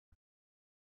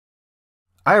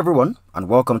Hi everyone, and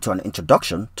welcome to an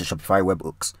introduction to Shopify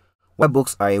Webhooks.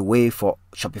 Webhooks are a way for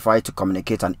Shopify to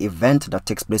communicate an event that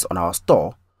takes place on our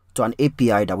store to an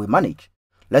API that we manage.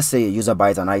 Let's say a user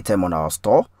buys an item on our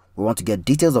store. We want to get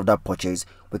details of that purchase.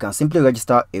 We can simply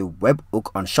register a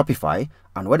webhook on Shopify,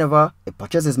 and whenever a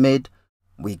purchase is made,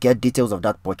 we get details of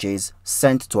that purchase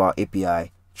sent to our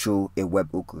API through a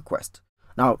webhook request.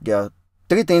 Now, there are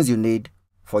three things you need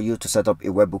for you to set up a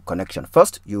webhook connection.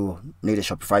 First, you need a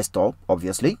Shopify store,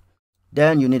 obviously.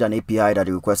 Then you need an API that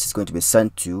the request is going to be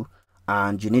sent to,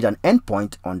 and you need an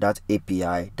endpoint on that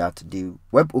API that the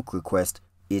webhook request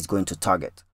is going to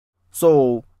target.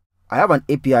 So I have an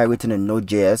API written in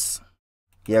Node.js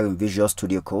here in Visual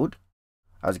Studio Code.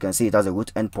 As you can see, it has a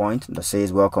root endpoint that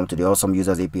says welcome to the awesome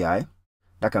users API.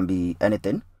 That can be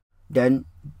anything. Then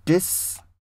this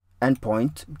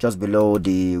endpoint just below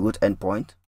the root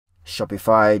endpoint,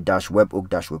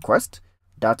 Shopify-webhook-request,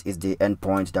 that is the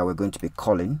endpoint that we're going to be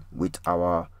calling with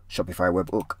our Shopify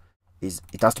webhook.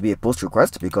 It has to be a post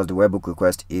request because the webhook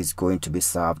request is going to be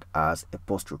served as a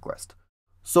post request.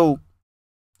 So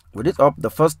with it up, the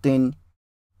first thing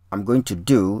I'm going to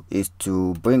do is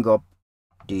to bring up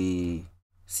the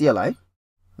CLI. I'm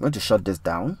going to shut this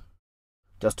down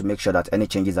just to make sure that any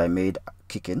changes I made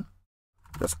kick in.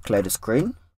 Just clear the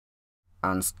screen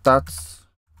and start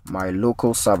my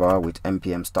local server with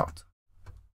npm start.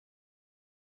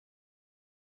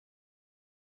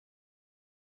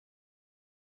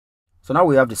 So now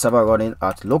we have the server running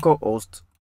at localhost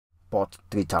port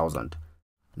 3000.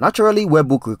 Naturally,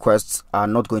 webhook requests are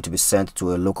not going to be sent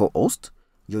to a local host.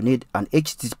 You need an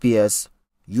HTTPS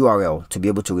URL to be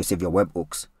able to receive your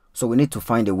webhooks. So we need to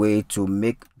find a way to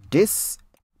make this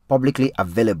publicly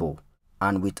available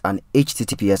and with an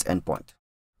HTTPS endpoint.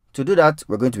 To do that,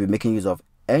 we're going to be making use of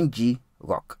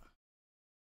ngrok.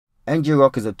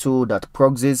 ngrok is a tool that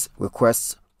proxies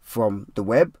requests from the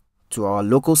web to our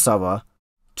local server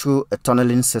through a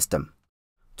tunneling system.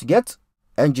 To get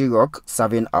ngrok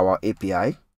serving our API,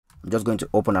 I'm just going to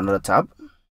open another tab.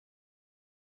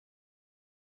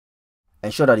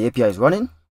 Ensure that the API is running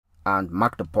and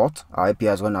mark the port. Our API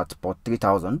is running at port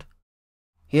 3000.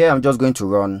 Here I'm just going to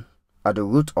run at the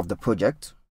root of the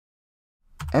project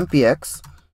npx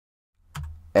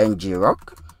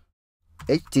ngrok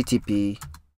http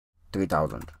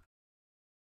 3000.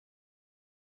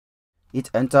 Hit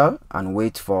enter and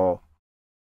wait for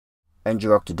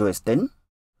ngrok to do its thing.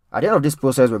 At the end of this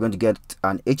process, we're going to get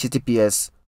an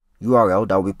HTTPS URL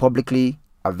that will be publicly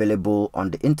available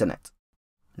on the internet.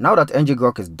 Now that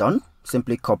ngrok is done,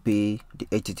 simply copy the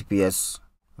HTTPS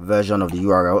version of the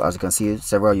URL. As you can see,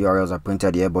 several URLs are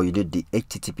printed here, but you did the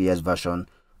HTTPS version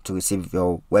to receive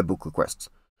your webhook requests.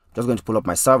 Just going to pull up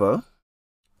my server,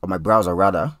 or my browser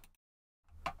rather.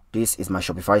 This is my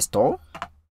Shopify store.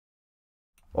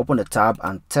 Open the tab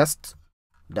and test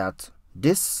that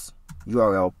this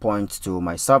URL points to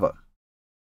my server.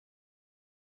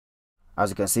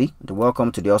 As you can see, the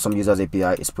welcome to the awesome users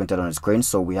API is printed on the screen.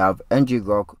 So we have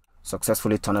ngrok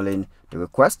successfully tunneling the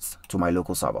requests to my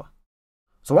local server.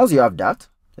 So once you have that,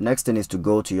 the next thing is to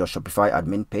go to your Shopify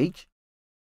admin page.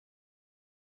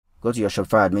 Go to your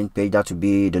Shopify admin page. That will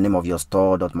be the name of your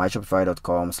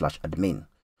store.myshopify.com/admin.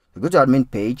 You go to admin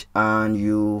page and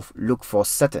you look for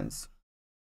settings.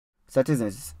 Settings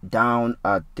is down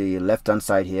at the left hand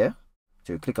side here.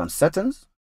 So you click on settings.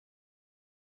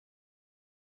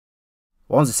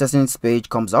 Once the settings page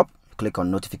comes up, click on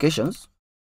notifications.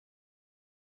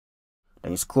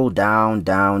 Then you scroll down,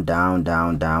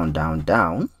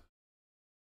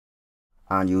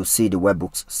 and you'll see the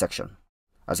webhooks section.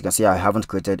 As you can see, I haven't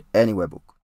created any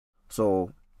webhook.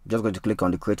 So I'm just going to click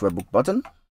on the create webhook button.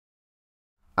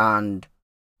 And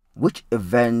which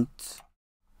event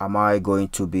am I going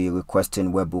to be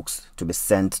requesting webhooks to be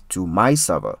sent to my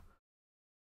server?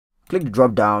 Click the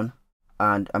drop down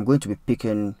and I'm going to be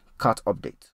picking cart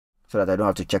update so that I don't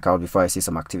have to check out before I see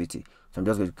some activity. So I'm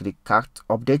just going to click cart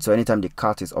update. So anytime the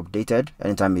cart is updated,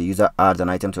 anytime a user adds an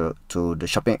item to the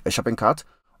shopping cart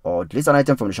or deletes an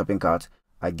item from the shopping cart,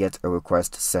 I get a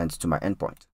request sent to my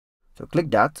endpoint. So click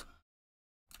that.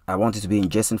 I want it to be in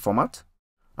JSON format.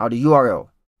 Now the URL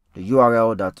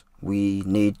that we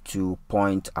need to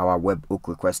point our webhook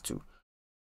request to.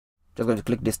 Just going to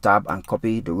click this tab and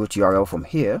copy the root URL from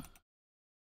here.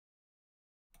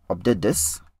 Update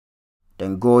this.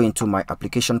 Then go into my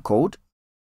application code,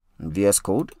 VS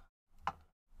Code,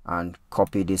 and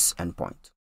copy this endpoint.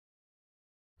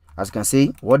 As you can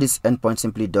see, what this endpoint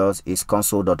simply does is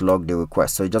console.log the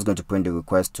request. So it's just going to print the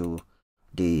request to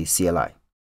the CLI.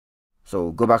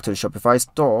 So go back to the Shopify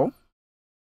store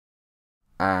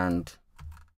and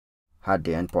add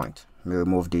the endpoint. Let me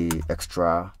remove the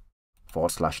extra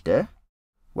 / there.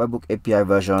 Webhook API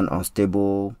version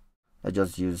unstable. Let's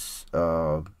just use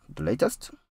the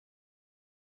latest.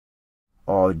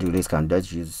 Or the release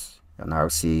candidate, use an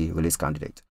RC release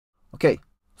candidate. Okay,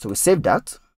 so we saved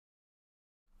that.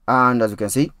 And as you can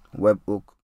see, webhook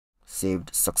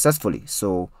saved successfully.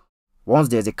 So once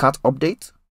there's a cat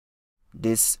update,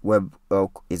 this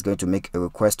webhook is going to make a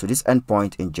request to this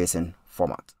endpoint in JSON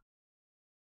format.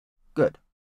 Good.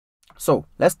 So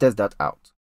let's test that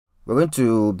out. We're going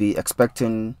to be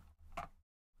expecting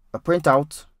a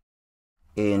printout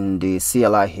in the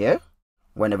CLI here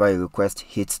whenever a request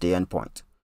hits the endpoint.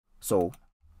 So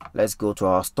let's go to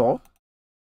our store,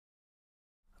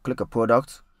 click a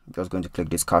product. I'm just going to click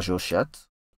this casual shirt,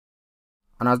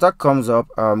 and as that comes up,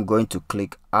 I'm going to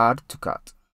click add to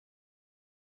cart.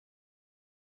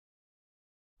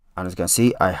 And as you can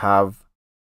see, I have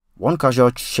one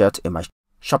casual shirt in my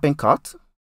shopping cart.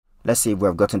 Let's see if we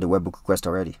have gotten the webhook request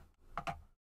already.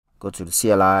 Go to the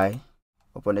CLI,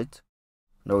 open it.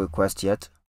 No request yet.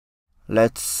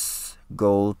 Let's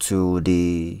go to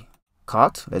the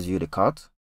cart. Let's view the cart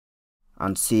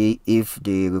and see if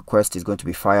the request is going to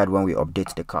be fired when we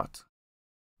update the cart.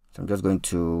 So I'm just going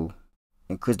to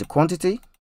increase the quantity.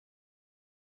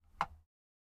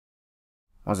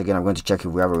 Once again, I'm going to check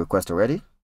if we have a request already.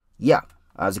 Yeah,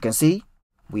 as you can see,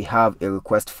 we have a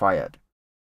request fired.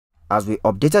 As we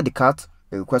updated the cart,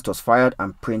 a request was fired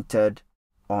and printed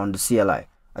on the CLI.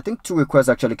 I think 2 requests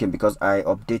actually came because I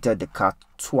updated the cart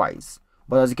twice.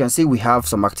 But as you can see, we have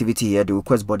some activity here. The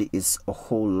request body is a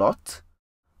whole lot.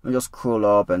 Let me just scroll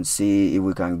up and see if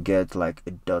we can get like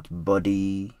a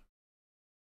 .body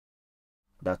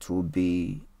that will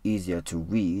be easier to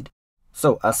read.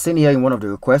 So as seen here in one of the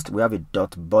requests, we have a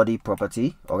 .body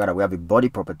property, or rather we have a body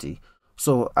property.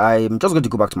 So I'm just going to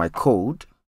go back to my code,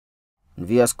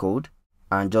 VS Code,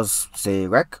 and just say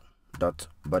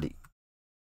rec.body.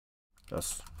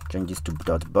 Just change this to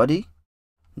 .body.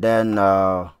 Then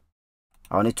I'll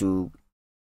need to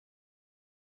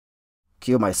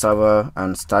kill my server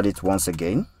and start it once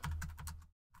again.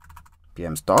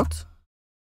 PM start.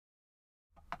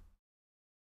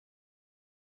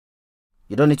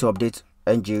 You don't need to update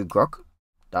ng-grok.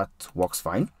 That works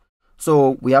fine.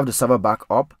 So we have the server back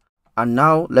up, and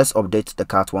now let's update the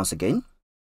cart once again.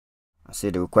 I see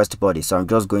the request body, so I'm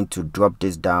just going to drop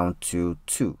this down to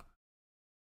 2.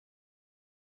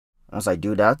 Once I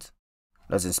do that,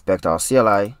 let's inspect our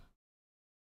CLI.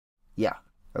 Yeah,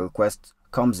 a request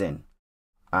comes in,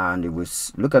 and if we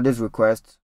look at this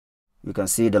request, you can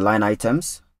see the line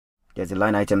items. There's a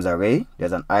line items array.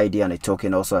 There's an ID and a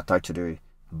token also attached to the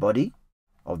body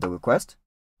of the request.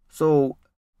 So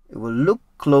if we look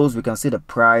close, we can see the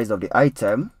price of the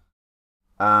item,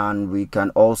 and we can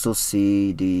also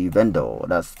see the vendor,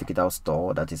 that's Fikit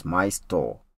store, that is my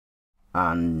store,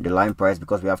 and the line price.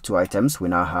 Because we have 2 items, we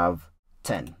now have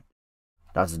 10.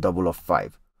 That's double of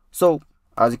 5. So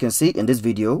as you can see in this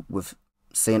video, we've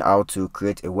seen how to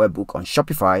create a webhook on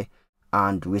Shopify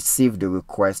and receive the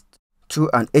request through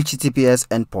an HTTPS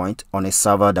endpoint on a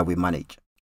server that we manage.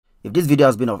 If this video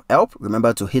has been of help,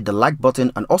 remember to hit the like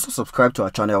button and also subscribe to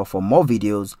our channel for more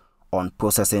videos on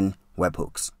processing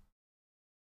webhooks.